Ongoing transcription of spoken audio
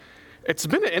It's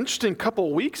been an interesting couple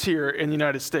of weeks here in the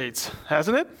United States,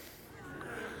 hasn't it?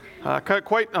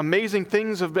 Quite amazing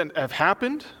things have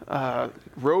happened.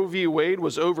 Roe v. Wade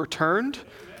was overturned,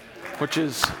 which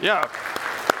is,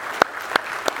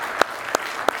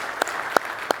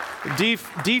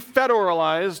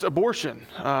 defederalized abortion,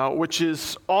 which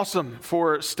is awesome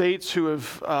for states who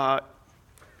have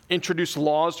introduced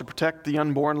laws to protect the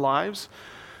unborn lives.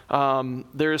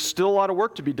 There is still a lot of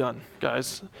work to be done,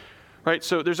 guys. Right,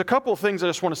 so there's a couple of things I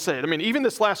just want to say. I mean, even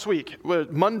this last week,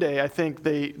 Monday, I think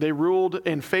they ruled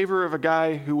in favor of a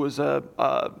guy who was a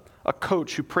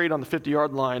coach who prayed on the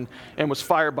 50-yard line and was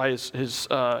fired by his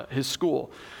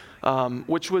school,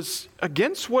 which was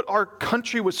against what our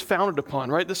country was founded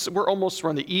upon. Right, we're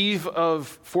on the eve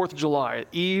of 4th of July,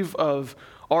 eve of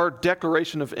our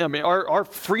declaration of, our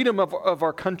freedom of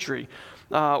our country,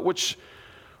 which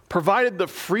provided the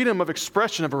freedom of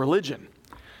expression of a religion.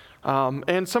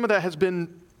 And some of that has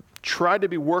been tried to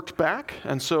be worked back,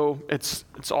 and so it's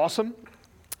awesome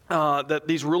that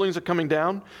these rulings are coming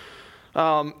down.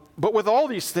 But with all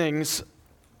these things,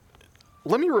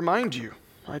 let me remind you,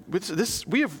 right,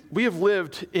 we have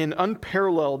lived in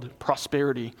unparalleled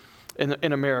prosperity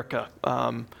in America.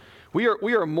 We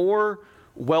are more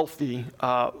wealthy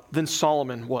than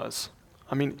Solomon was.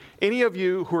 I mean, any of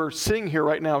you who are sitting here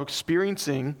right now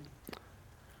experiencing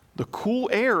the cool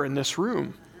air in this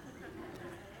room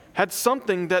had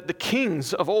something that the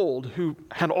kings of old, who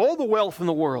had all the wealth in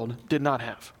the world, did not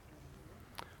have.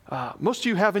 Most of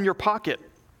you have in your pocket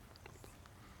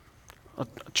a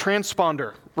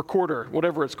transponder, recorder,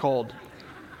 whatever it's called,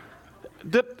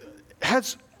 that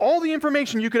has all the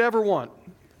information you could ever want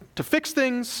to fix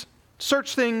things,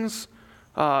 search things,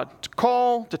 to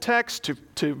call, to text,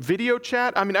 to video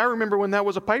chat. I mean, I remember when that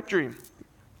was a pipe dream.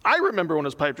 I remember when it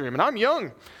was a pipe dream, and I'm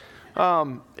young.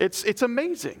 It's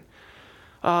amazing.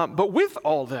 But with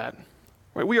all that,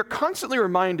 right, we are constantly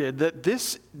reminded that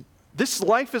this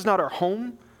life is not our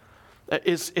home.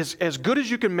 Is as good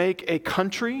as you can make a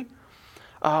country.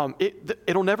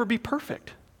 It'll never be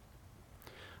perfect.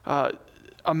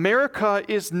 America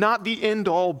is not the end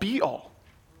all be all.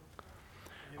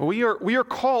 We are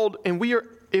called, and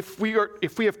if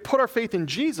we have put our faith in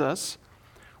Jesus,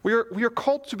 we are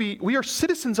called to be. We are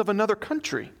citizens of another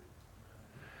country.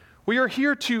 We are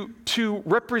here to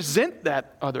represent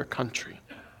that other country,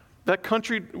 that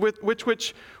country with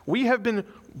which we have been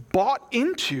bought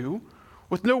into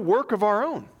with no work of our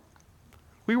own.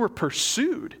 We were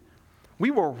pursued, we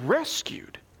were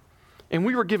rescued, and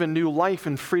we were given new life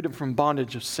and freedom from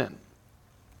bondage of sin.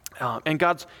 And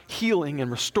God's healing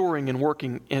and restoring and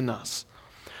working in us.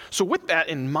 So with that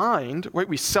in mind, right,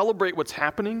 we celebrate what's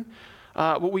happening,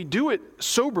 but we do it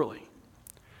soberly.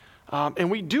 And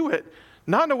we do it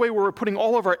not in a way where we're putting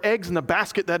all of our eggs in the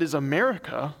basket that is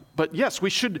America, but yes, we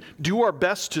should do our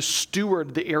best to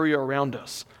steward the area around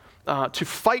us, to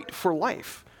fight for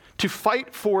life, to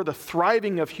fight for the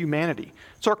thriving of humanity.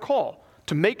 It's our call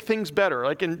to make things better.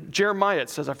 Like in Jeremiah, it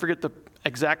says, I forget the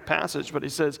exact passage, but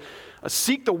it says,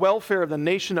 seek the welfare of the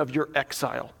nation of your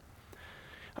exile.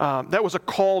 That was a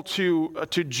call to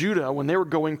Judah when they were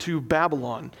going to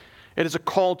Babylon. It is a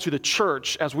call to the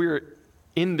church as we are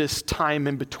in this time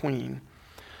in between.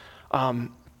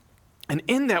 And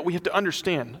in that, we have to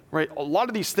understand, right, a lot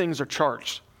of these things are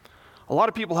charged. A lot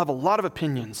of people have a lot of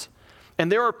opinions. And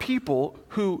there are people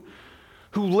who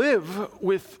live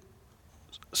with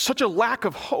such a lack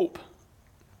of hope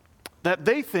that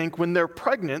they think when they're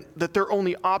pregnant that their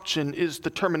only option is the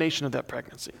termination of that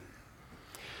pregnancy.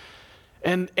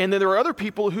 And then there are other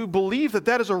people who believe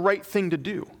that is a right thing to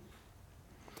do.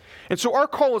 And so our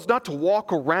call is not to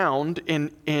walk around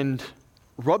and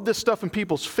rub this stuff in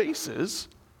people's faces.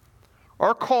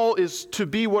 Our call is to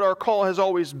be what our call has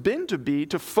always been to be,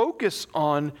 to focus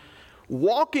on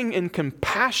walking in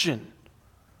compassion,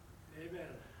 amen,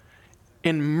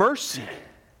 in mercy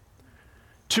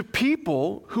to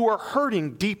people who are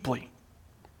hurting deeply,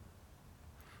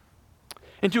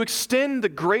 and to extend the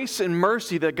grace and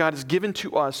mercy that God has given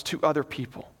to us to other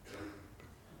people,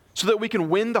 so that we can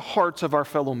win the hearts of our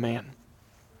fellow man.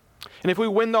 And if we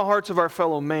win the hearts of our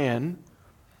fellow man,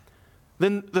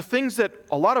 then the things that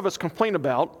a lot of us complain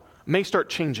about may start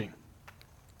changing.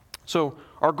 So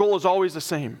our goal is always the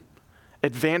same: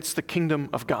 advance the kingdom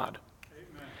of God.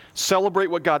 Amen. Celebrate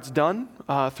what God's done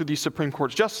through these Supreme Court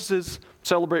justices,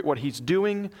 celebrate what he's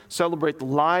doing, celebrate the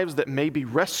lives that may be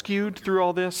rescued through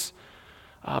all this,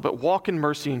 but walk in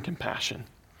mercy and compassion,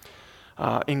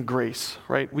 in grace,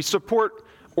 right? We support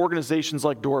organizations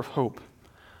like Door of Hope,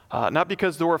 not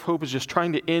because Door of Hope is just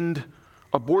trying to end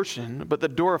abortion, but the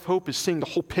Door of Hope is seeing the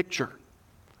whole picture.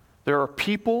 There are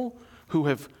people who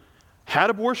have had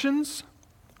abortions,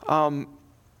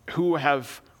 who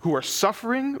are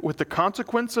suffering with the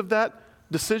consequence of that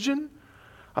decision,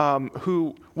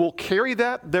 who will carry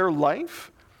that their life,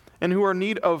 and who are in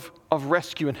need of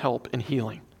rescue and help and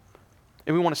healing.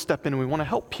 And we want to step in and we want to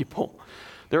help people.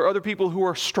 There are other people who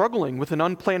are struggling with an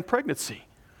unplanned pregnancy,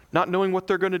 not knowing what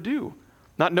they're going to do,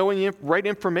 not knowing the right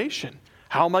information.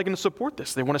 How am I going to support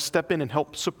this? They want to step in and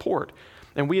help support.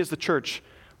 And we as the church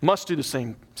must do the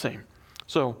same.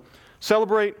 So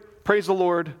celebrate, praise the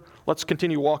Lord. Let's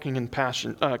continue walking in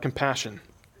compassion.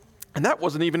 And that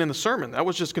wasn't even in the sermon. That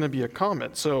was just going to be a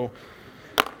comment. So,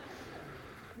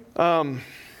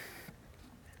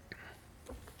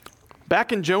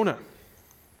 back in Jonah.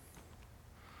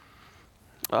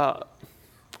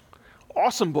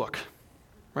 Awesome book,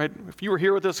 right? If you were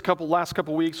here with us last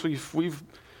couple weeks, we've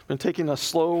been taking a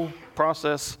slow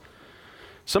process.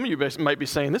 Some of you might be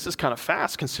saying, this is kind of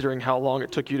fast considering how long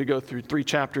it took you to go through 3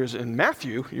 chapters in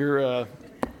Matthew. You're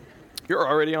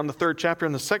already on the 3rd chapter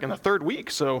in the third week.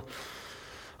 So,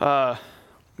 but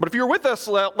if you were with us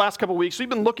last couple weeks, we've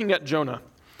been looking at Jonah.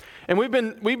 And we've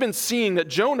been seeing that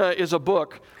Jonah is a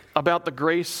book about the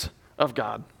grace of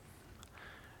God.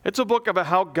 It's a book about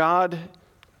how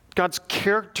God's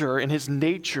character and his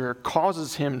nature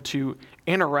causes him to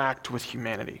interact with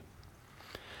humanity.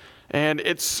 And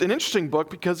it's an interesting book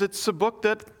because it's a book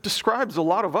that describes a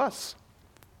lot of us.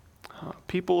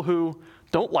 People who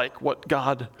don't like what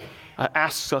God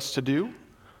asks us to do,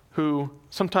 who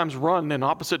sometimes run in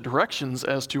opposite directions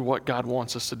as to what God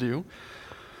wants us to do,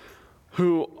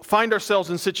 who find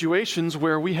ourselves in situations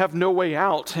where we have no way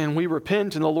out and we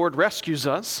repent and the Lord rescues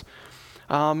us,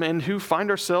 and who find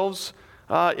ourselves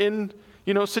in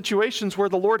situations where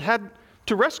the Lord had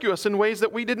to rescue us in ways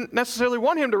that we didn't necessarily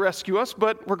want him to rescue us,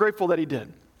 but we're grateful that he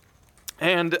did.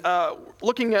 And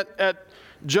looking at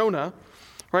Jonah,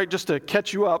 right, just to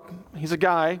catch you up, he's a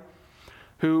guy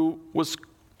who was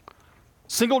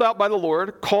singled out by the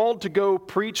Lord, called to go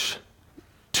preach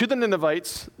to the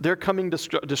Ninevites their coming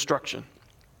destruction.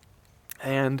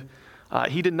 And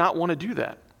he did not want to do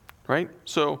that, right?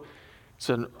 So he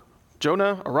said,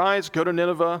 Jonah, arise, go to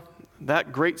Nineveh,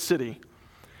 that great city.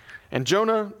 And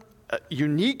Jonah,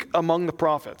 unique among the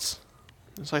prophets.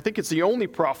 So I think it's the only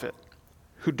prophet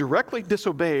who directly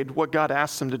disobeyed what God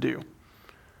asked him to do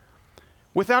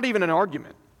without even an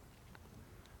argument.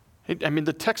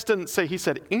 The text doesn't say he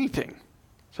said anything.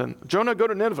 So Jonah, go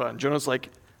to Nineveh. And Jonah's like,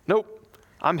 nope,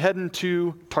 I'm heading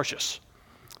to Tarshish,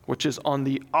 which is on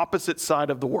the opposite side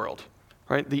of the world,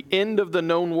 right? The end of the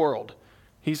known world.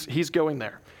 He's going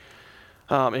there.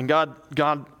 And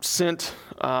God sent,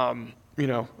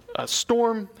 a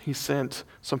storm. He sent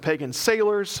some pagan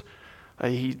sailors.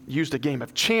 He used a game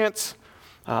of chance,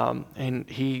 and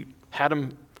he had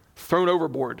him thrown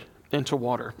overboard into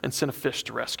water and sent a fish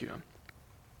to rescue him.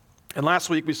 And last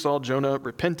week we saw Jonah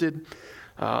repented,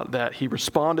 that he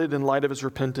responded in light of his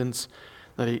repentance,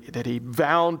 that he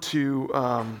vowed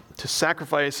to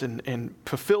sacrifice and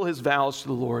fulfill his vows to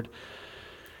the Lord.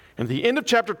 And at the end of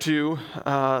chapter 2,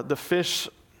 the fish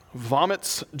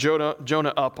vomits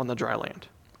Jonah up on the dry land.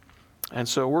 And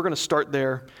so we're going to start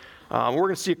there. We're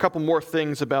going to see a couple more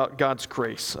things about God's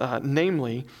grace.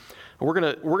 Namely, we're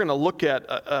going to look at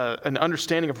an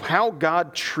understanding of how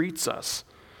God treats us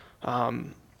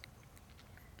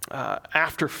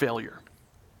after failure.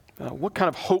 What kind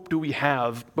of hope do we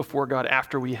have before God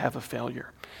after we have a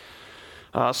failure?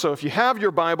 So if you have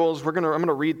your Bibles, I'm going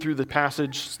to read through the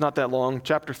passage. It's not that long,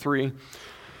 chapter 3.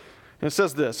 And it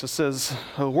says this. It says,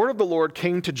 the word of the Lord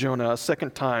came to Jonah a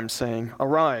second time, saying,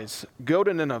 arise, go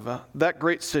to Nineveh, that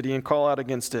great city, and call out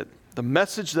against it the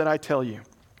message that I tell you.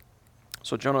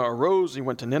 So Jonah arose, he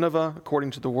went to Nineveh,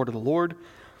 according to the word of the Lord.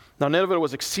 Now Nineveh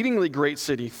was an exceedingly great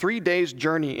city, 3 days'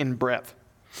 journey in breadth.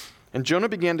 And Jonah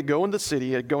began to go in the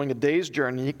city, going a day's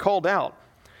journey. He called out,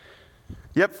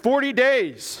 yet 40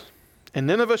 days, and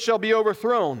Nineveh shall be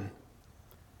overthrown.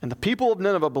 And the people of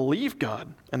Nineveh believed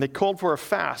God, and they called for a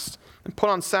fast and put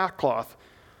on sackcloth,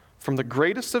 from the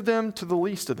greatest of them to the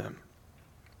least of them.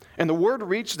 And the word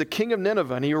reached the king of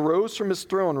Nineveh, and he arose from his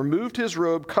throne, removed his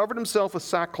robe, covered himself with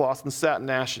sackcloth, and sat in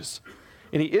ashes.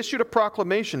 And he issued a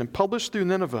proclamation and published through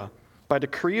Nineveh, by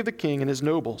decree of the king and his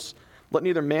nobles, let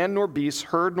neither man nor beast,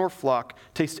 herd nor flock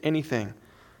taste anything.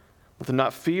 Let them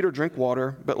not feed or drink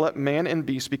water, but let man and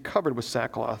beast be covered with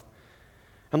sackcloth.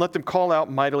 And let them call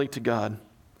out mightily to God.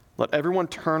 Let everyone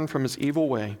turn from his evil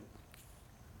way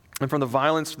and from the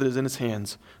violence that is in his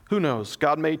hands. Who knows?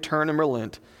 God may turn and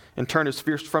relent and turn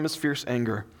from his fierce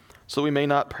anger, so we may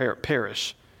not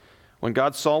perish. When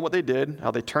God saw what they did,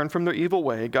 how they turned from their evil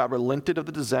way, God relented of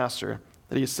the disaster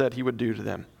that he said he would do to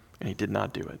them, and he did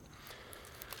not do it.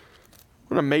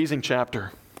 What an amazing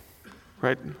chapter,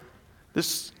 right?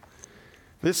 This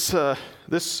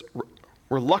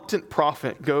reluctant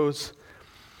prophet goes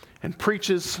and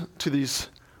preaches to these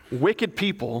wicked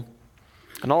people,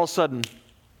 and all of a sudden,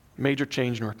 major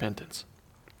change and repentance.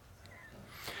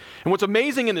 And what's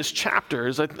amazing in this chapter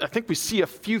is I think we see a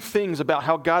few things about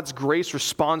how God's grace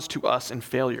responds to us in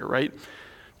failure, right?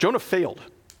 Jonah failed.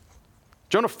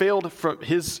 Jonah failed from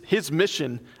his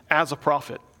mission as a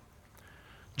prophet.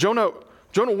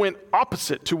 Jonah went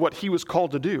opposite to what he was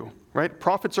called to do, right?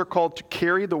 Prophets are called to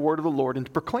carry the word of the Lord and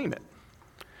to proclaim it.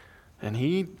 And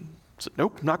he said,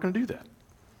 nope, not going to do that.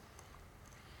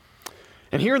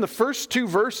 And here in the first two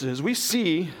verses, we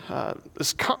see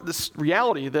this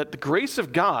reality that the grace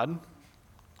of God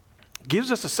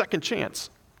gives us a second chance.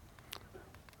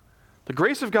 The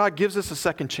grace of God gives us a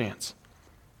second chance.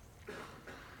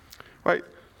 Right?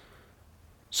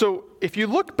 So if you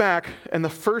look back in the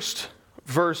first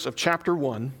verse of chapter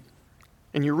 1,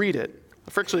 and you read it,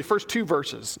 actually the first two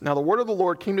verses. Now the word of the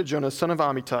Lord came to Jonah, son of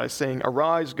Amittai, saying,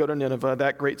 "Arise, go to Nineveh,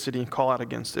 that great city, and call out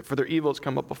against it, for their evil has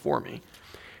come up before me."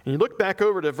 And you look back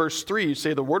over to verse 3, you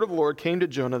say, the word of the Lord came to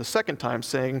Jonah the second time,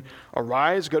 saying,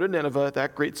 "Arise, go to Nineveh,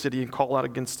 that great city, and call out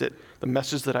against it the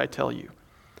message that I tell you."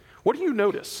 What do you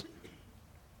notice?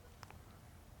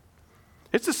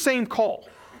 It's the same call.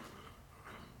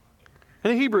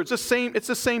 In Hebrew, it's the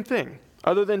same thing,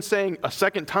 other than saying a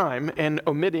second time and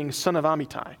omitting son of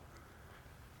Amittai.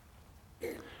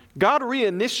 God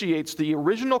reinitiates the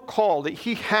original call that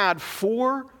he had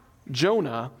for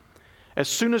Jonah as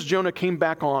soon as Jonah came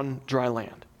back on dry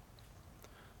land.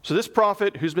 So this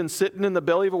prophet who's been sitting in the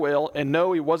belly of a whale, and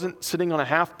no, he wasn't sitting on a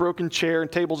half-broken chair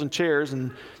and tables and chairs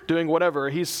and doing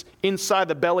whatever. He's inside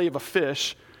the belly of a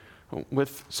fish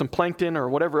with some plankton or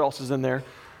whatever else is in there.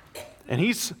 And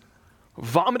he's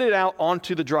vomited out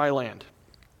onto the dry land,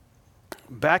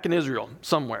 back in Israel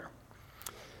somewhere.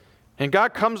 And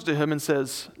God comes to him and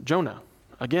says, "Jonah,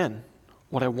 again,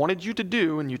 what I wanted you to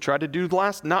do and you tried to do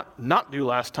not do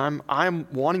last time, I'm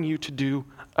wanting you to do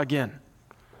again."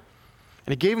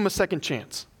 And he gave him a second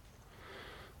chance.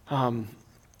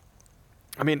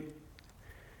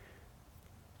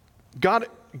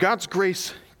 God's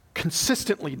grace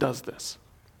consistently does this.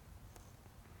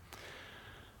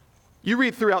 You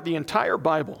read throughout the entire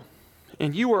Bible,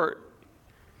 and you are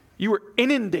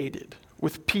inundated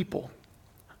with people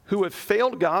who have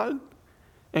failed God,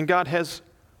 and God has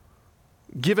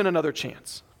given another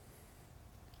chance.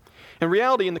 In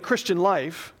reality, in the Christian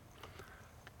life,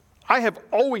 I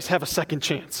always have a second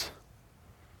chance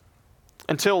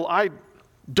until I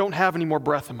don't have any more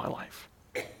breath in my life.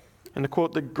 And to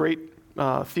quote the great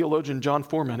theologian John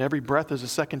Foreman, every breath is a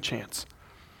second chance.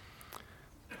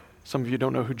 Some of you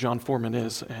don't know who John Foreman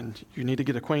is, and you need to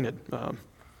get acquainted.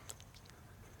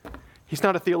 He's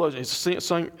not a theologian.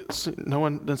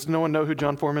 Does no one know who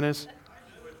John Foreman is?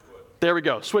 There we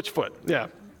go, Switchfoot. Yeah.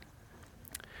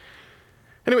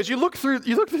 Anyways, you look through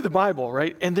the Bible,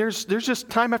 right? And there's just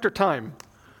time after time.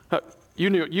 You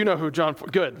know who John.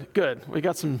 Good. We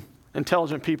got some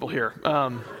intelligent people here.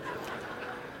 I'm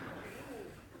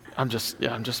just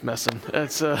messing.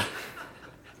 It's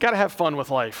got to have fun with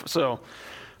life. So,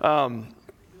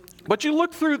 but you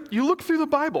look through the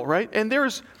Bible, right? And there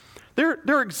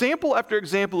are example after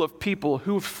example of people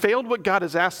who have failed what God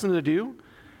has asked them to do,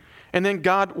 and then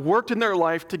God worked in their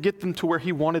life to get them to where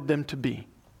he wanted them to be.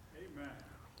 Amen.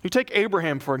 You take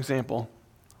Abraham, for example.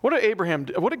 What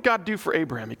did God do for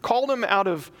Abraham? He called him out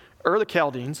of Ur the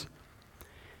Chaldeans.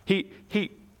 He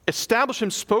established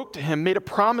him, spoke to him, made a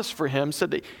promise for him,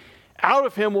 said that out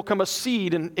of him will come a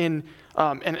seed, and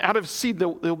out of seed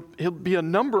he'll be a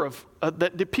number of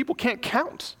that people can't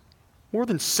count. More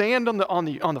than sand on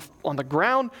the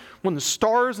ground, when the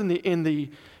stars in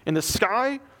the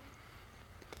sky.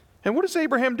 And what does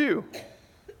Abraham do?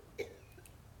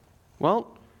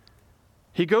 Well,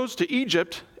 he goes to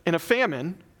Egypt in a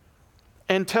famine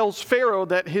and tells Pharaoh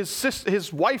that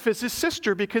his wife is his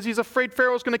sister because he's afraid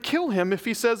Pharaoh's going to kill him if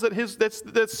he says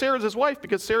that Sarah's his wife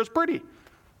because Sarah's pretty.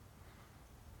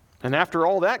 And after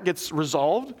all that gets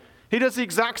resolved, he does the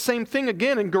exact same thing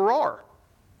again in Gerar.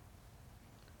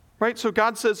 Right? So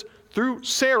God says, through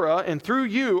Sarah and through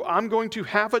you, you're going to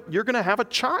have a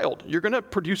child. You're going to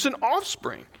produce an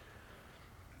offspring.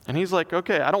 And he's like,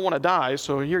 okay, I don't want to die,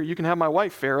 so here, you can have my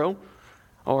wife, Pharaoh,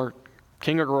 or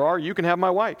King of Gerar, you can have my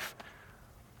wife.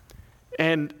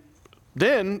 And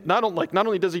then, not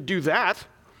only does he do that,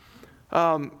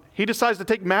 he decides to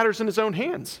take matters in his own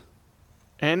hands.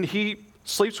 And he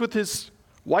sleeps with his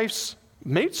wife's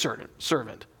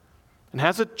maidservant and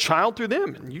has a child through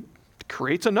them, and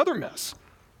creates another mess.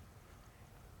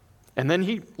 And then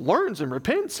he learns and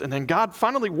repents, and then God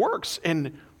finally works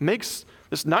and makes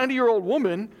this 90-year-old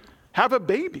woman have a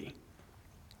baby,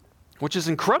 which is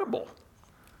incredible.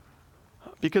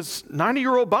 Because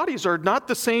 90-year-old bodies are not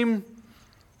the same.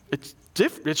 It's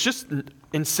different. It's just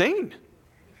insane.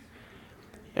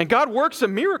 And God works a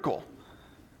miracle.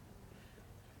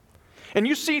 And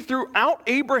you see throughout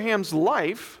Abraham's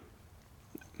life,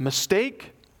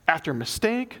 mistake after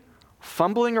mistake,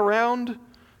 fumbling around,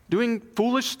 doing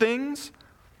foolish things.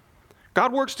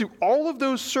 God works through all of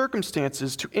those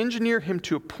circumstances to engineer him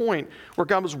to a point where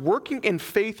God was working in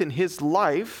faith in his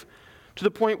life to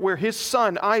the point where his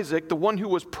son, Isaac, the one who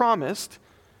was promised,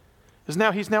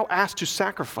 he's now asked to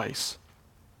sacrifice.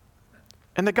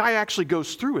 And the guy actually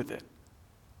goes through with it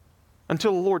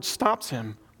until the Lord stops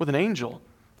him with an angel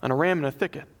and a ram in a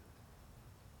thicket.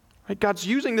 Right? God's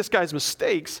using this guy's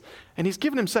mistakes, and he's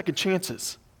giving him second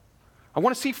chances. I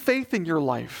want to see faith in your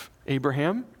life,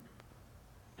 Abraham.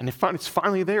 And it's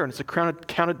finally there, and it's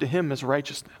counted to him as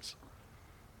righteousness.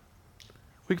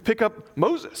 We could pick up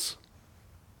Moses.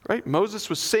 Right? Moses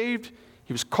was saved.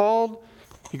 He was called.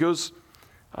 He goes,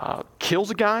 kills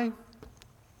a guy,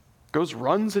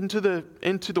 runs into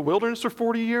the wilderness for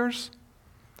 40 years.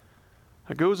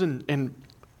 Goes and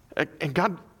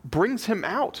God brings him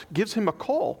out, gives him a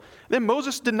call. Then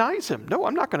Moses denies him. No,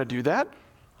 I'm not going to do that.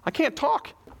 I can't talk.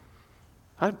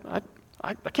 I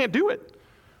can't do it.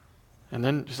 And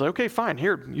then he's like, okay, fine.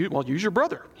 Here, use your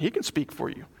brother. He can speak for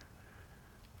you.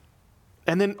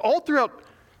 And then all throughout,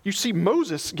 you see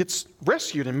Moses gets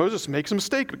rescued, and Moses makes a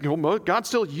mistake. God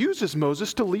still uses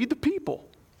Moses to lead the people.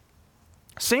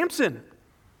 Samson,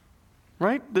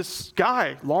 right? This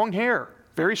guy, long hair,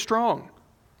 very strong,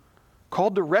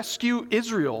 called to rescue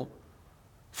Israel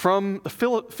from the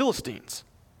Philistines.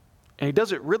 And he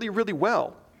does it really, really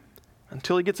well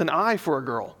until he gets an eye for a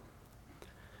girl.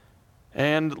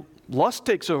 And lust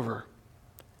takes over,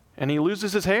 and he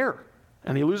loses his hair,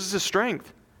 and he loses his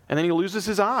strength, and then he loses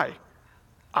his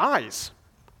eyes.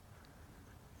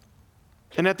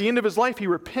 And at the end of his life, he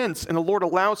repents, and the Lord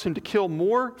allows him to kill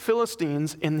more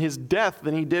Philistines in his death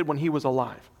than he did when he was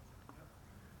alive,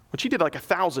 which he did like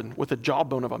 1,000 with a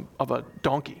jawbone of a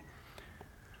donkey.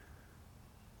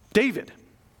 David.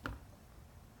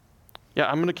 Yeah,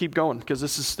 I'm going to keep going because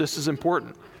this is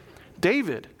important.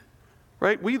 David,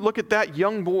 right? We look at that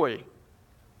young boy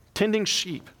tending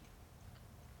sheep.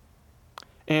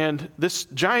 And this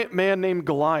giant man named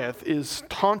Goliath is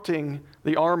taunting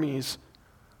the armies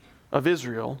of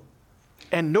Israel,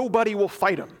 and nobody will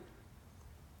fight him.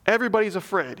 Everybody's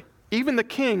afraid. Even the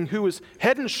king, who is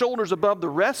head and shoulders above the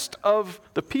rest of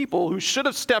the people, who should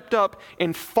have stepped up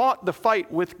and fought the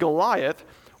fight with Goliath,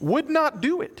 would not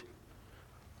do it.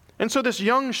 And so this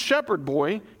young shepherd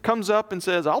boy comes up and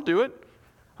says, I'll do it.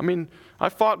 I mean, I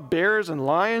fought bears and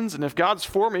lions, and if God's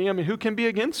for me, who can be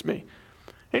against me?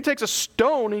 And he takes a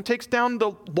stone, and he takes down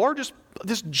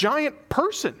this giant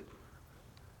person,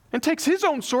 and takes his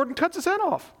own sword and cuts his head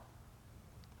off.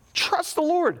 Trust the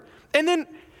Lord. And then,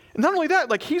 not only that,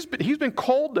 like he's been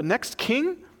called the next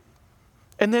king,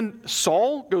 and then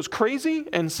Saul goes crazy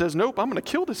and says, nope, I'm going to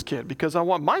kill this kid because I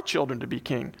want my children to be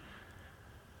king.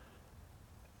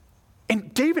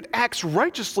 And David acts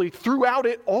righteously throughout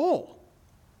it all.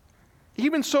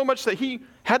 Even so much that he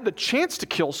had the chance to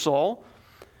kill Saul,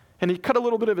 and he cut a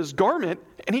little bit of his garment,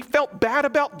 and he felt bad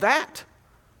about that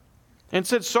and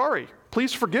said, sorry,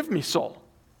 please forgive me, Saul.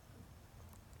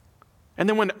 And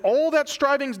then when all that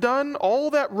striving's done, all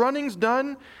that running's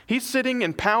done, he's sitting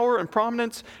in power and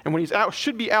prominence, and when he's out,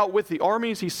 should be out with the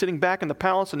armies, he's sitting back in the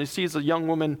palace, and he sees a young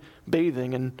woman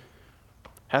bathing and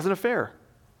has an affair,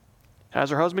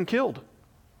 has her husband killed.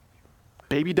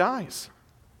 Baby dies.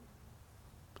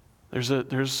 There's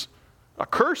a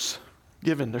curse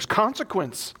given. There's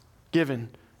consequence given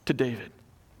to David.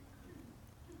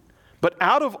 But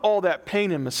out of all that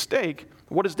pain and mistake,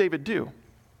 what does David do?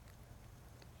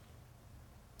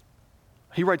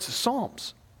 He writes the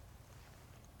Psalms,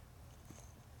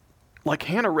 like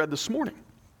Hannah read this morning.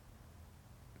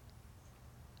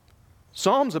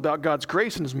 Psalms about God's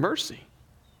grace and his mercy.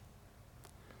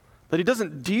 That he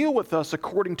doesn't deal with us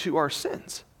according to our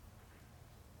sins.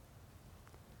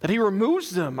 That he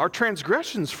removes them, our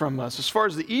transgressions, from us as far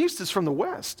as the east is from the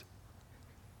west.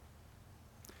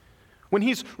 When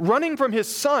he's running from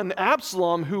his son,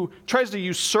 Absalom, who tries to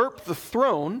usurp the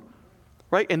throne,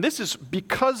 right? And this is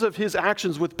because of his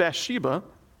actions with Bathsheba.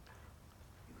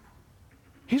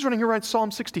 He's running here, right?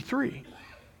 Psalm 63.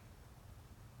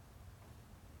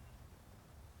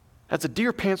 As a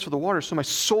deer pants for the water, so my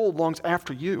soul longs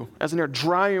after you, as in a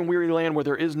dry and weary land where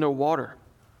there is no water.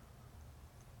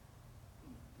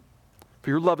 For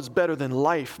your love is better than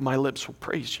life. My lips will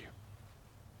praise you.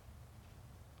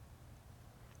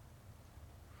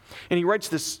 And he writes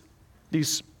this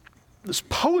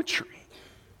poetry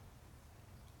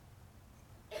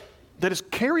that has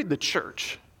carried the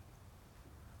church.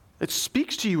 It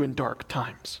speaks to you in dark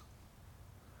times.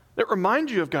 That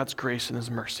reminds you of God's grace and his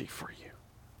mercy for you.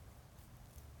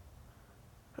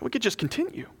 And we could just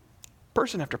continue,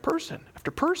 person after person after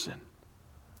person.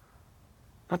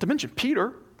 Not to mention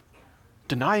Peter,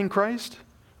 denying Christ.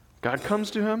 God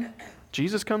comes to him.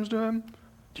 Jesus comes to him.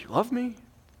 Do you love me?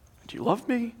 Do you love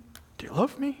me? Do you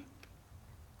love me?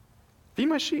 Feed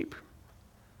my sheep.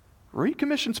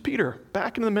 Recommissions Peter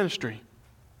back into the ministry.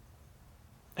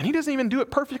 And he doesn't even do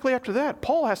it perfectly after that.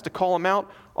 Paul has to call him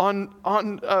out on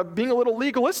being a little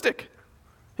legalistic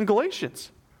in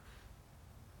Galatians.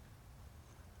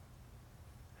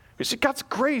 You see, God's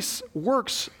grace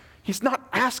works. He's not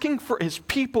asking for his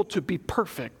people to be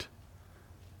perfect.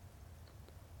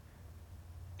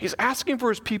 He's asking for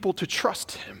his people to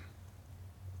trust him,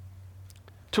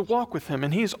 to walk with him,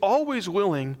 and he's always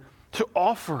willing to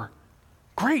offer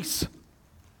grace.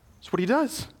 That's what he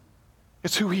does.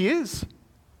 It's who he is.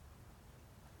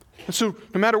 And so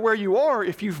no matter where you are,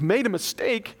 if you've made a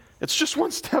mistake, it's just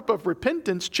one step of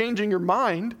repentance, changing your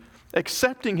mind,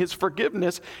 accepting his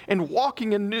forgiveness, and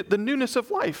walking in the newness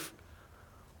of life.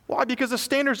 Why? Because the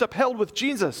standard's upheld with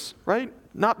Jesus, right?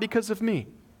 Not because of me.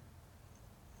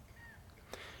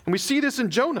 And we see this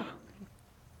in Jonah.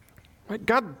 Right?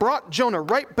 God brought Jonah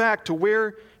right back to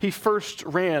where he first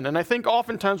ran. And I think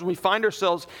oftentimes when we find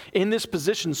ourselves in this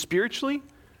position spiritually,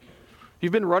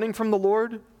 you've been running from the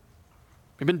Lord,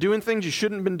 you've been doing things you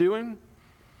shouldn't have been doing.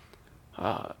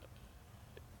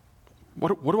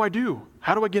 What do I do?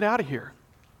 How do I get out of here?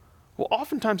 Well,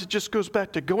 oftentimes it just goes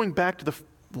back to going back to the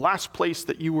last place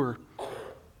that you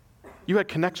had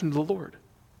connection to the Lord.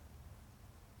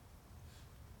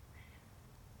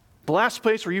 The last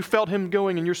place where you felt him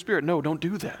going in your spirit. No, don't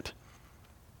do that.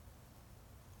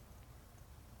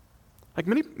 Like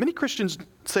many Christians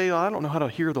say, I don't know how to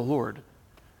hear the Lord.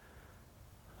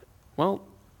 Well,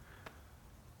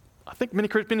 I think many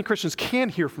Christians can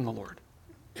hear from the Lord.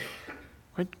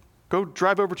 Right? Go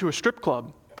drive over to a strip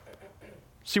club.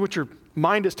 See what your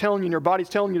mind is telling you and your body's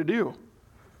telling you to do.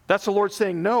 That's the Lord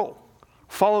saying, no.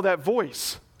 Follow that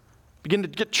voice. Begin to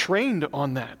get trained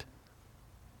on that.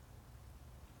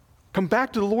 Come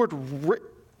back to the Lord.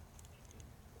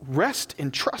 Rest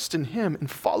and trust in him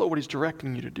and follow what he's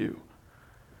directing you to do.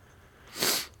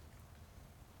 See,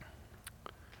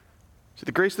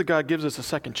 the grace of God gives us a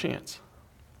second chance.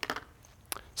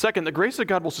 Second, the grace of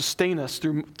God will sustain us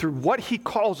through what he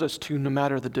calls us to, no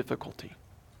matter the difficulty.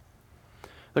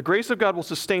 The grace of God will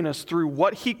sustain us through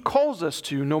what he calls us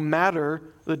to, no matter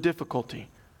the difficulty.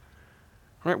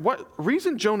 Right? What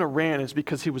reason Jonah ran is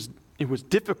because it was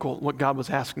difficult what God was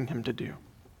asking him to do.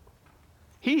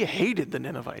 He hated the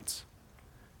Ninevites,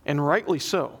 and rightly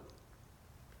so.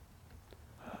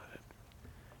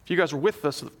 If you guys were with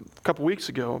us a couple weeks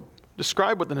ago,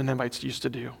 describe what the Ninevites used to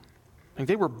do. Like,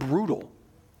 they were brutal.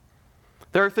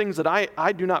 There are things that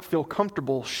I do not feel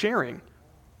comfortable sharing,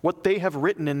 what they have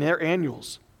written in their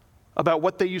annuals about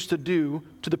what they used to do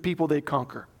to the people they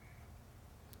conquer.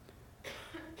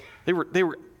 They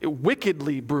were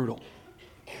wickedly brutal.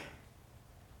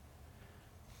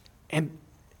 And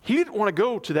he didn't want to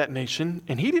go to that nation,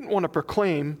 and he didn't want to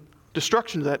proclaim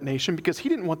destruction to that nation because he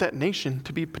didn't want that nation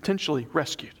to be potentially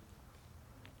rescued.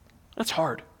 That's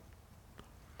hard.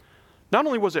 Not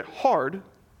only was it hard,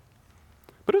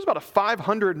 but it was about a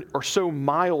 500 or so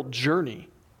mile journey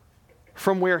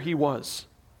from where he was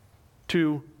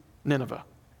to Nineveh.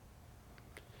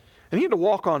 And he had to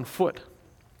walk on foot.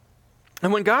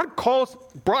 And when God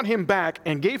brought him back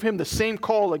and gave him the same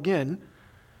call again,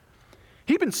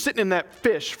 he'd been sitting in that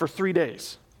fish for 3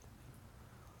 days.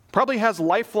 Probably has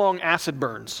lifelong acid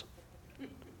burns.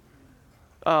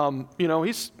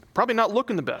 He's probably not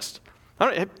looking the best.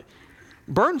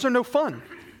 Burns are no fun.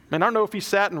 And I don't know if he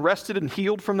sat and rested and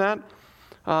healed from that.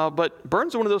 But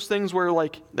burns are one of those things where,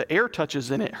 like, the air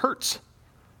touches and it hurts.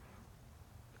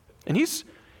 And he's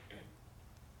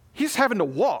having to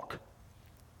walk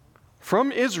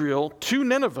from Israel to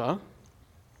Nineveh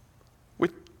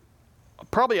with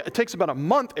probably, it takes about a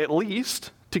month at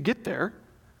least to get there.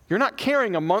 You're not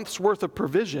carrying a month's worth of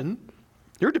provision.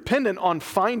 You're dependent on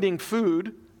finding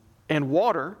food and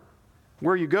water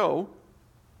where you go,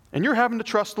 and you're having to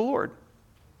trust the Lord.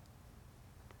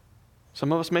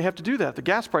 Some of us may have to do that. The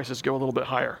gas prices go a little bit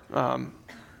higher. But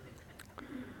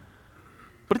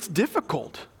it's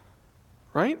difficult,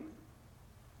 right?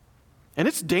 And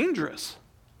it's dangerous.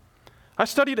 I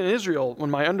studied in Israel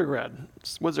when my undergrad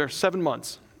was there 7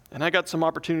 months, and I got some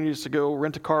opportunities to go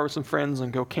rent a car with some friends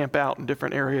and go camp out in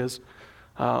different areas.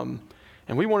 And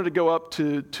we wanted to go up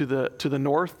to the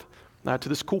north, to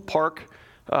this cool park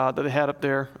that they had up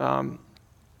there. And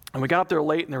we got up there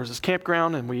late, and there was this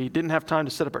campground, and we didn't have time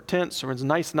to set up our tents. So it was a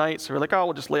nice night, so we're like, oh,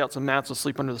 we'll just lay out some mats and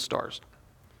sleep under the stars.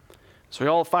 So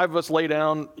all 5 of us lay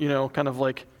down, kind of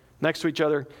like next to each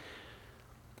other.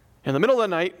 In the middle of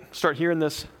the night, start hearing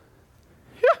this.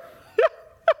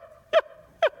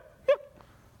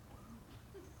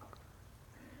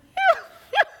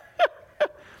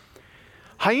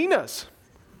 Hyenas,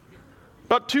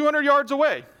 about 200 yards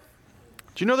away.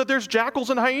 Do you know that there's jackals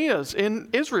and hyenas in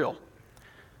Israel?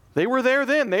 They were there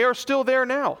then. They are still there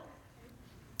now.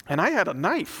 And I had a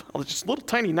knife, just a little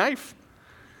tiny knife.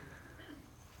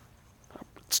 I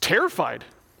was terrified.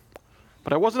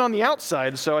 But I wasn't on the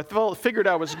outside, so I figured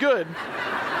I was good.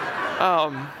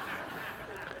 But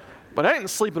I didn't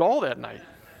sleep at all that night.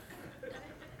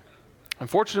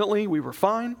 Unfortunately, we were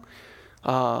fine.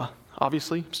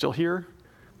 Obviously, still here.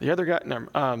 The other guy,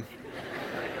 no.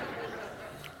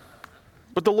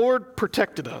 But the Lord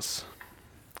protected us.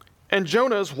 And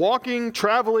Jonah's walking,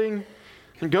 traveling,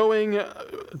 and going,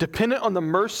 dependent on the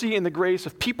mercy and the grace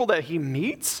of people that he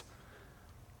meets,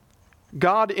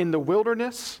 God in the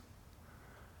wilderness,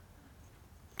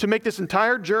 to make this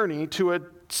entire journey to a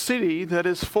city that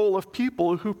is full of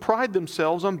people who pride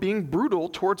themselves on being brutal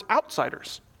towards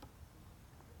outsiders.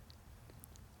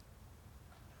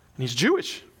 And he's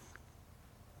Jewish,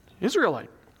 Israelite.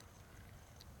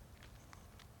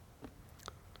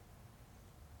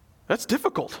 That's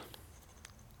difficult.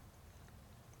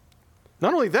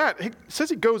 Not only that, it says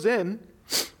he goes in.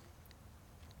 It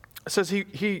says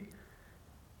he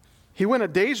went a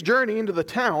day's journey into the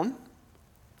town,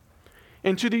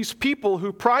 and to these people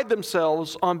who pride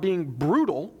themselves on being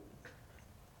brutal,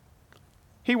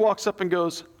 he walks up and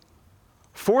goes,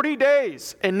 40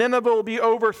 days and Nineveh will be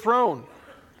overthrown.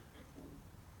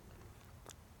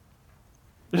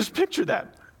 Just picture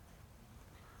that.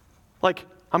 Like,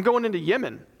 I'm going into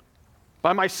Yemen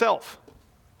by myself.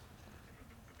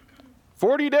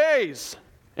 40 days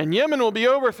and Yemen will be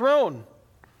overthrown.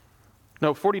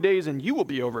 No, 40 days and you will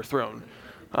be overthrown.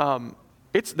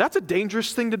 That's a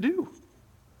dangerous thing to do.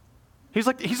 He's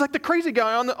like the crazy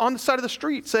guy on the side of the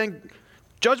street saying,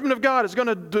 judgment of God is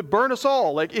going to burn us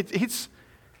all. Like he's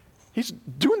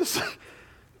doing this.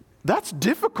 That's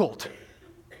difficult.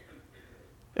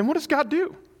 And what does God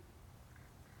do?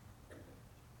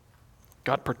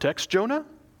 God protects Jonah.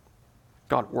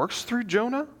 God works through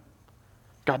Jonah.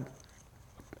 God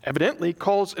evidently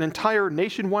calls an entire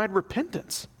nationwide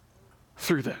repentance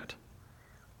through that.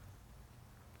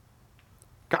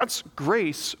 God's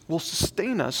grace will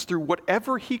sustain us through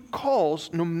whatever he calls,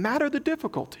 no matter the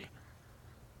difficulty.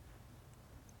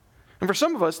 And for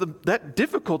some of us, that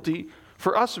difficulty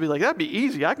for us would be like, that'd be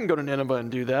easy. I can go to Nineveh and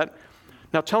do that.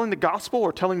 Now, telling the gospel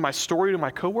or telling my story to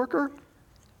my coworker,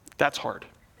 that's hard.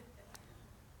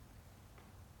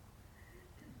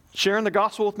 Sharing the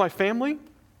gospel with my family?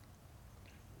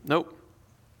 Nope.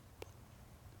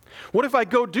 What if I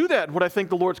go do that, what I think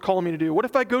the Lord's calling me to do? What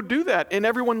if I go do that and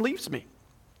everyone leaves me?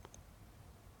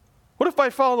 What if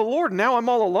I follow the Lord and now I'm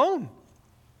all alone?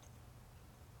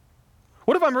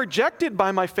 What if I'm rejected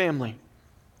by my family?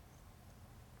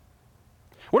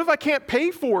 What if I can't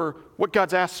pay for what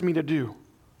God's asked me to do?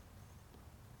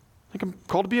 I think I'm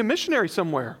called to be a missionary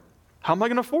somewhere. How am I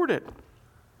going to afford it?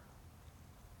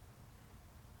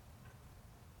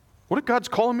 What if God's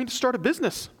calling me to start a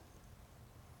business?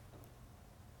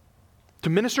 To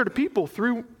minister to people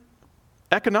through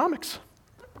economics?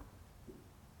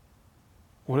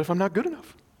 What if I'm not good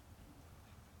enough?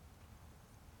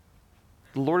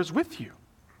 The Lord is with you.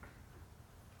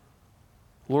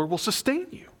 The Lord will sustain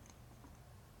you.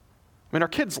 I mean, our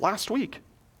kids last week,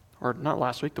 or not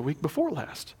last week, the week before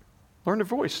last, learned a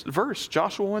verse,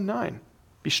 Joshua 1:9.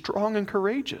 Be strong and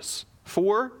courageous,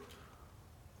 for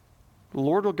the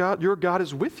Lord your God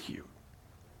is with you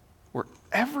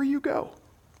wherever you go.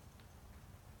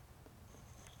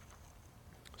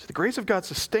 So the grace of God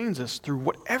sustains us through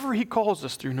whatever he calls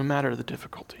us through, no matter the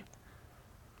difficulty.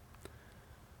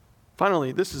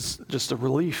 Finally, this is just a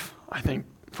relief, I think,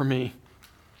 for me,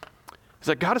 is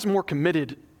that God is more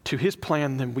committed to his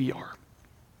plan than we are.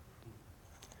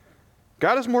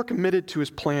 God is more committed to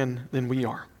his plan than we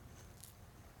are.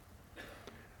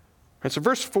 And so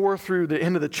verse 4 through the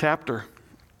end of the chapter,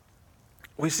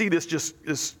 we see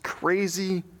this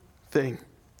crazy thing.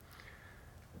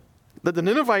 That the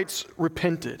Ninevites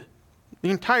repented,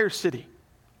 the entire city.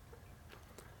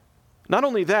 Not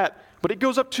only that, but it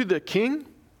goes up to the king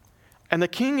And the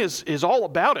king is all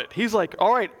about it. He's like,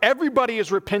 all right, everybody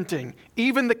is repenting,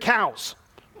 even the cows.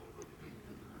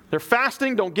 They're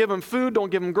fasting, don't give them food, don't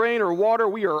give them grain or water.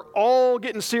 We are all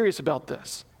getting serious about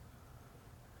this.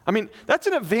 I mean, that's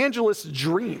an evangelist's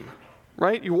dream,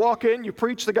 right? You walk in, you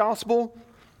preach the gospel,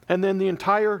 and then the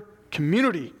entire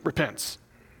community repents.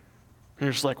 And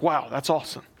you're just like, wow, that's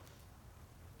awesome.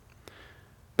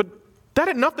 But that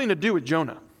had nothing to do with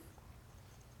Jonah.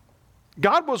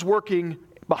 God was working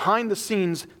behind the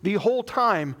scenes the whole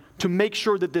time to make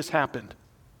sure that this happened.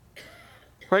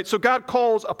 Right? So God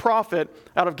calls a prophet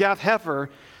out of Gath-Hepher,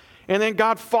 and then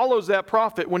God follows that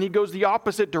prophet when he goes the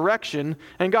opposite direction,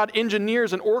 and God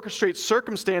engineers and orchestrates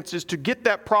circumstances to get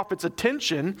that prophet's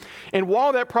attention. And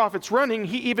while that prophet's running,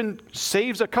 he even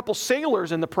saves a couple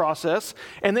sailors in the process,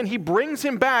 and then he brings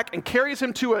him back and carries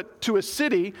him to a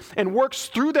city and works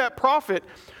through that prophet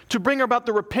to bring about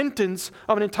the repentance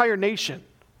of an entire nation.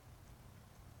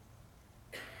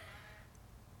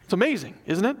 It's amazing,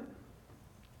 isn't it?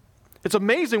 It's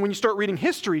amazing when you start reading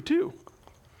history too.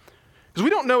 Because we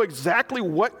don't know exactly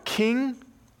what king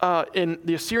in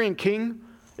the Assyrian king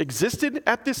existed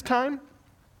at this time.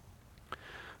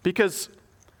 Because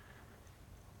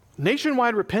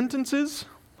nationwide repentances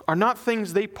are not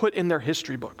things they put in their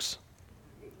history books.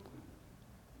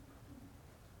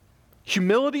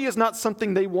 Humility is not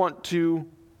something they want to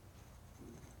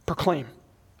proclaim.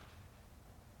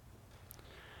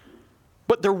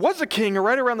 But there was a king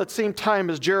right around the same time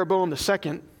as Jeroboam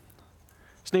II.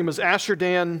 His name was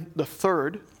Ashurdan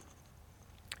III.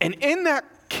 And in that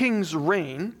king's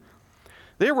reign,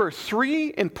 there were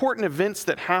 3 important events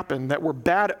that happened that were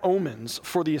bad omens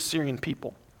for the Assyrian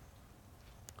people.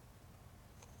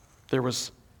 There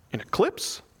was an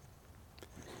eclipse,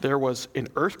 there was an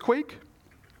earthquake,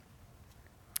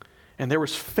 and there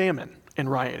was famine and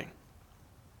rioting.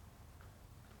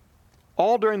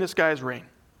 All during this guy's reign.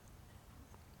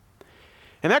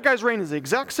 And that guy's reign is the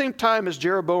exact same time as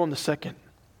Jeroboam II.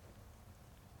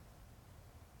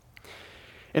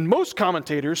 And most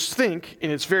commentators think,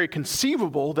 and it's very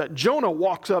conceivable, that Jonah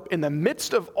walks up in the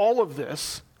midst of all of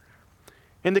this,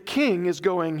 and the king is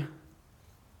going,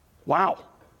 wow.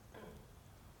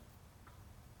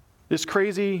 This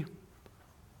crazy,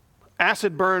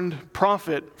 acid-burned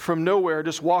prophet from nowhere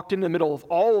just walked in the middle of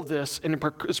all of this and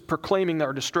is proclaiming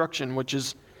our destruction, which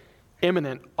is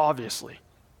imminent, obviously.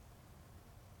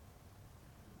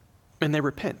 And they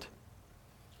repent.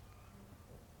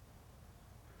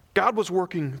 God was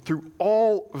working through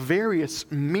all various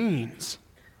means.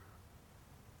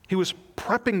 He was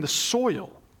prepping the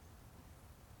soil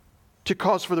to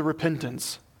cause for the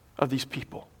repentance of these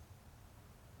people.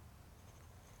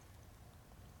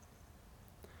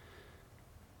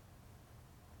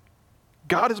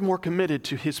 God is more committed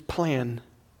to his plan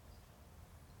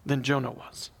than Jonah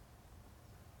was.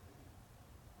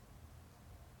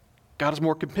 God is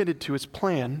more committed to his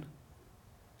plan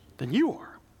than you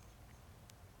are.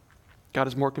 God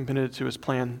is more committed to his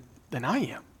plan than I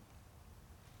am.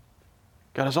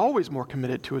 God is always more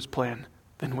committed to his plan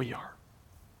than we are.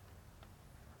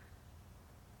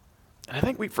 And I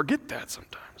think we forget that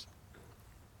sometimes.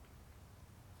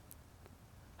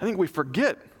 I think we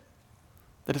forget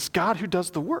that it's God who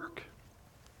does the work.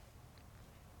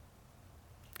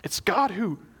 It's God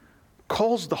who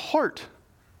calls the heart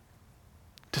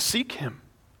to seek him.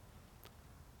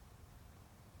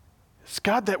 It's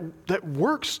God that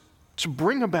works to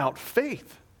bring about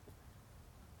faith.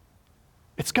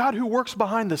 It's God who works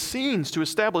behind the scenes to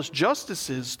establish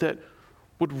justices that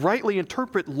would rightly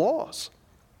interpret laws,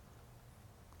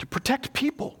 to protect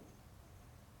people.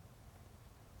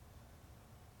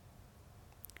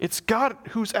 It's God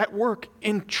who's at work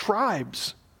in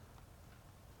tribes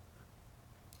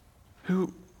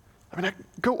I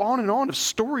go on and on of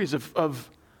stories of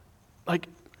like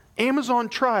Amazon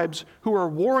tribes who are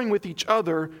warring with each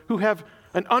other, who have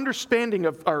an understanding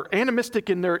of, are animistic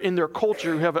in their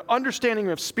culture, who have an understanding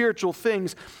of spiritual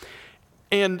things,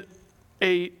 and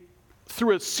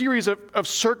through a series of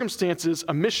circumstances,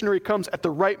 a missionary comes at the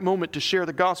right moment to share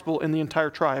the gospel, and the entire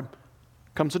tribe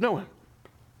comes to know him.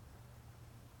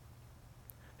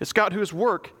 It's God whose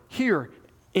work here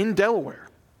in Delaware,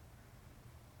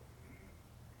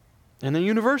 in the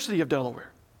University of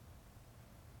Delaware,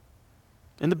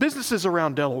 in the businesses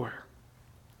around Delaware,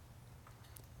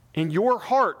 in your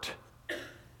heart,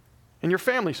 in your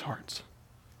family's hearts.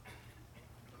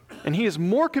 And he is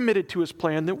more committed to his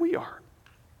plan than we are.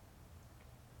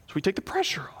 So we take the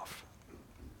pressure off.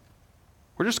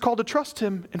 We're just called to trust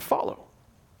him and follow.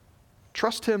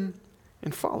 Trust him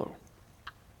and follow.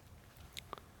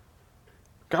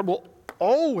 God will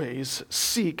always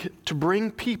seek to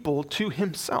bring people to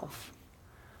himself.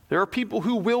 There are people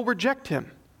who will reject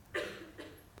him.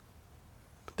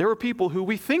 But there are people who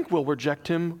we think will reject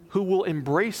him, who will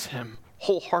embrace him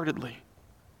wholeheartedly.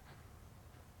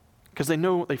 Because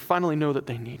they finally know that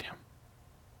they need him.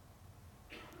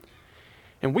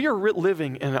 And we are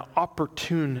living in an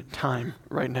opportune time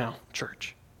right now,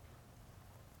 church.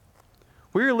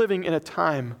 We are living in a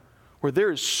time where there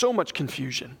is so much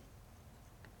confusion.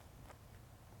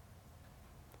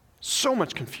 So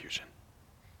much confusion.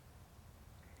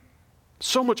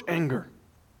 So much anger.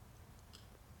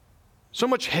 So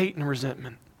much hate and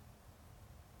resentment.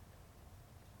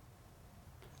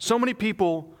 So many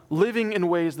people living in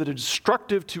ways that are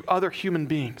destructive to other human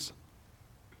beings,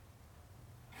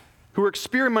 who are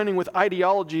experimenting with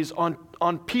ideologies on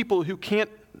people who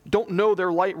don't know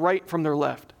their right from their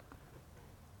left.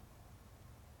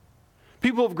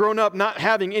 People have grown up not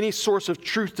having any source of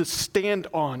truth to stand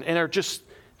on and are just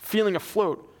feeling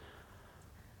afloat.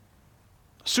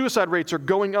 Suicide rates are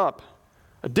going up.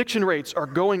 Addiction rates are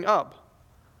going up.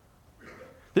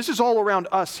 This is all around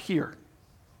us here.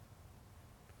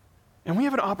 And we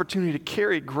have an opportunity to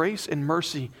carry grace and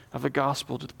mercy of the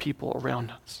gospel to the people around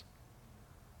us.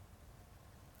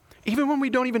 Even when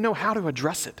we don't even know how to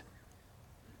address it.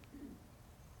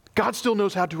 God still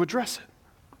knows how to address it.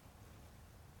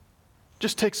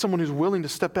 Just take someone who's willing to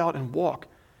step out and walk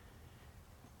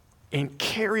and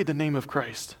carry the name of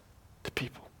Christ to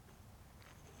people.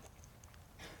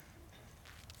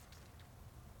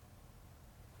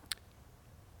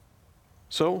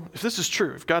 So, if this is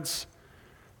true, if God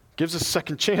gives us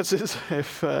second chances,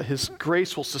 if his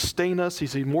grace will sustain us,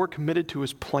 he's more committed to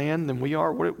his plan than we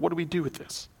are, what do we do with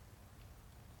this?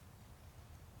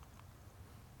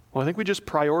 Well, I think we just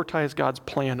prioritize God's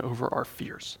plan over our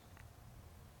fears.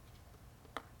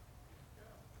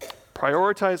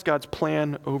 Prioritize God's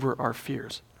plan over our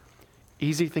fears.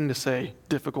 Easy thing to say,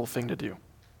 difficult thing to do.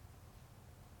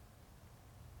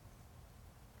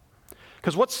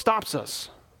 Because what stops us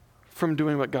from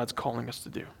doing what God's calling us to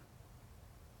do?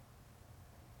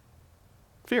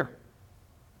 Fear.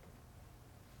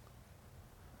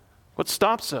 What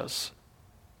stops us?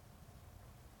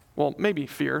 Well, maybe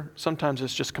fear. Sometimes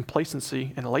it's just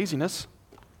complacency and laziness.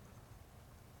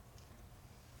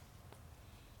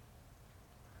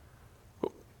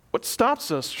 What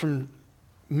stops us from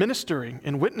ministering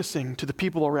and witnessing to the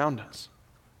people around us?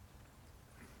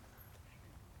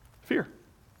 Fear.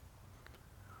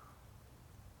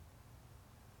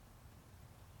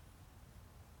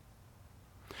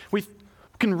 We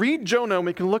can read Jonah and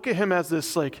we can look at him as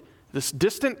this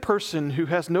distant person who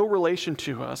has no relation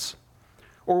to us,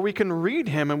 or we can read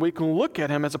him and we can look at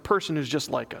him as a person who's just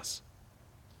like us,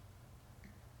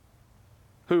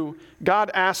 who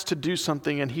God asked to do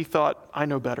something and he thought, I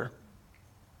know better.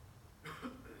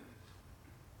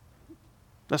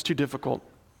 That's too difficult.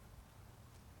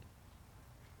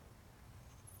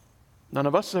 None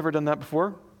of us has ever done that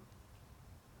before,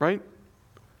 right?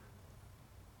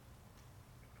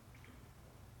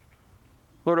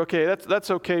 Lord, okay, that's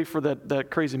okay for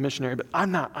that crazy missionary, but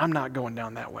I'm not going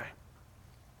down that way.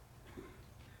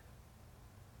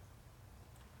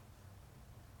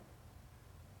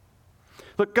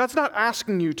 Look, God's not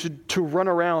asking you to run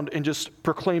around and just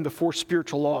proclaim the 4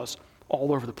 spiritual laws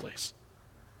all over the place.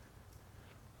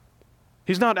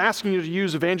 He's not asking you to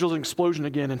use evangelism explosion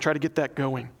again and try to get that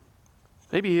going.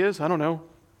 Maybe he is, I don't know.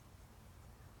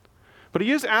 But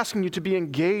he is asking you to be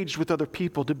engaged with other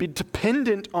people, to be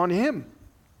dependent on him.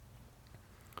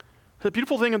 The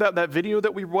beautiful thing about that video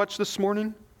that we watched this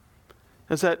morning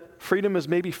is that freedom is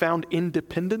maybe found in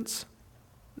dependence,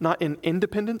 not in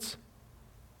independence.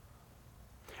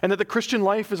 And that the Christian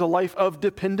life is a life of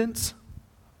dependence.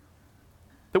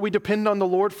 That we depend on the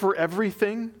Lord for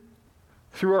everything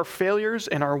through our failures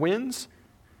and our wins.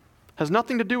 Has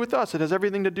nothing to do with us. It has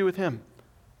everything to do with him.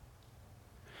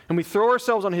 And we throw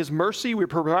ourselves on his mercy. We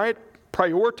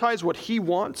prioritize what he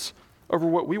wants over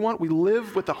what we want. We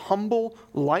live with a humble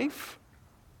life.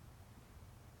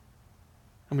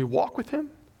 And we walk with him.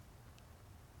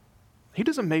 He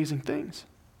does amazing things.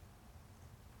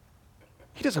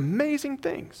 He does amazing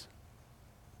things.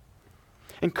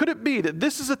 And could it be that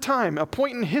this is a time, a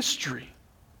point in history,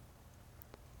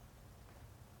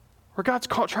 where God's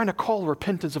trying to call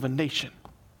repentance of a nation?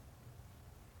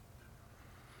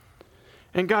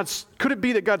 And could it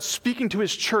be that God's speaking to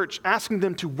his church, asking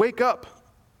them to wake up?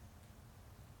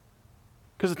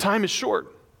 Because the time is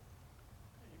short.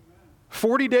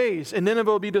 40 days and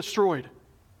Nineveh will be destroyed.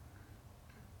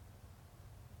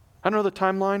 I don't know the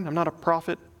timeline. I'm not a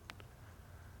prophet.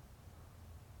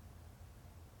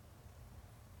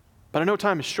 But I know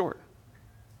time is short.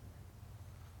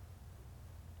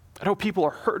 I know people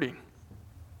are hurting.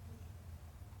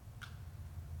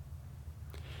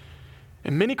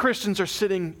 And many Christians are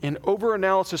sitting in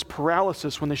overanalysis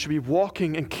paralysis when they should be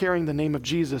walking and carrying the name of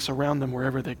Jesus around them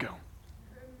wherever they go.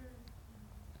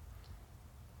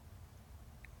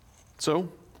 So,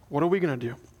 what are we going to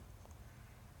do?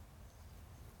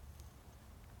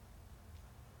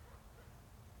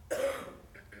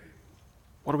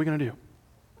 What are we going to do?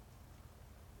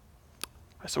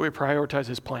 So we prioritize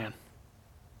his plan.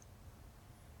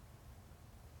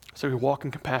 So we walk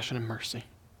in compassion and mercy.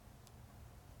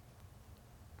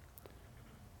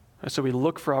 And so we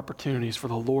look for opportunities for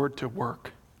the Lord to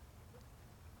work.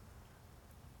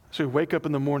 So we wake up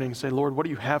in the morning and say, Lord, what do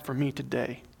you have for me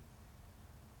today?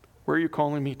 Where are you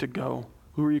calling me to go?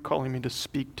 Who are you calling me to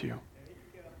speak to?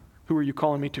 Who are you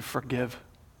calling me to forgive?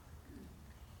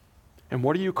 And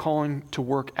what are you calling to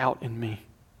work out in me?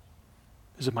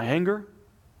 Is it my anger?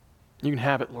 You can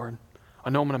have it, Lord. I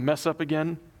know I'm going to mess up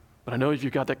again, but I know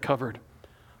you've got that covered.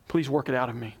 Please work it out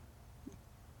of me.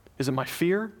 Is it my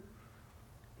fear?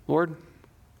 Lord,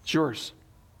 it's yours.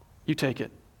 You take it.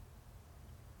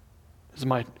 Is it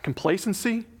my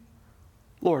complacency?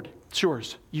 Lord, it's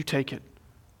yours. You take it.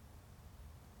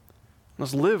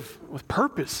 Let's live with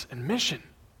purpose and mission.